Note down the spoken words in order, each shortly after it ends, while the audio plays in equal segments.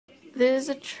This is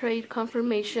a trade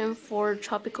confirmation for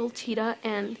Tropical Cheetah,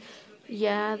 and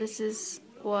yeah, this is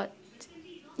what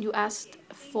you asked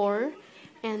for,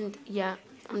 and yeah,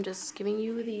 I'm just giving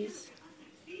you these.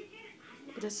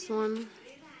 This one,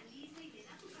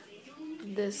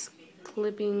 this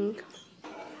clipping,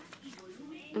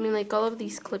 I mean like all of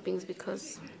these clippings,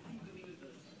 because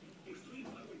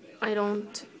I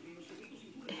don't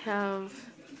have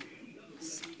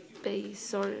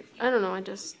space, or I don't know, I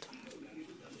just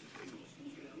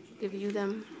give you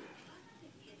them.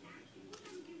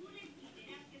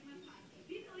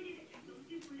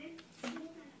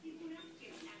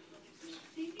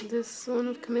 This one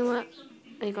of Camilla,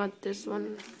 I got this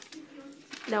one.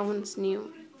 That one's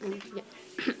new. And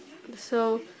yeah.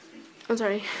 So, I'm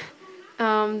sorry.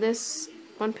 This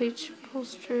one-page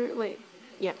poster. Wait,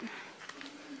 yeah.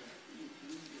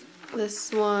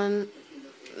 This one.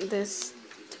 This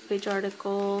two-page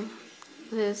article.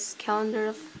 This calendar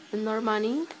of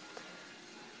Normani.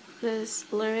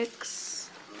 This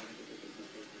lyrics.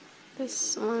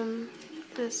 This one.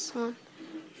 This one.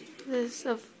 This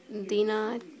of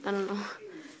Dina. I don't know.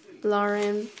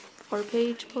 Lauren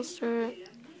 4-page poster.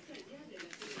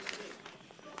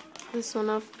 This one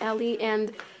of Ellie,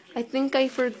 and I think I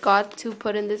forgot to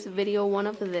put in this video one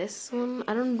of this one.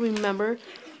 I don't remember,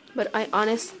 but I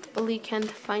honestly can't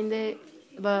find it.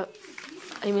 But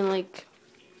I mean, like,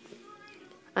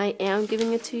 I am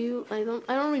giving it to you. I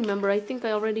don't remember. I think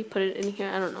I already put it in here.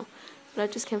 I don't know, but I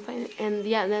just can't find it. And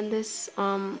yeah, then this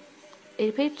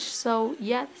 8-page. So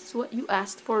yeah, this is what you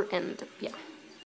asked for, and yeah.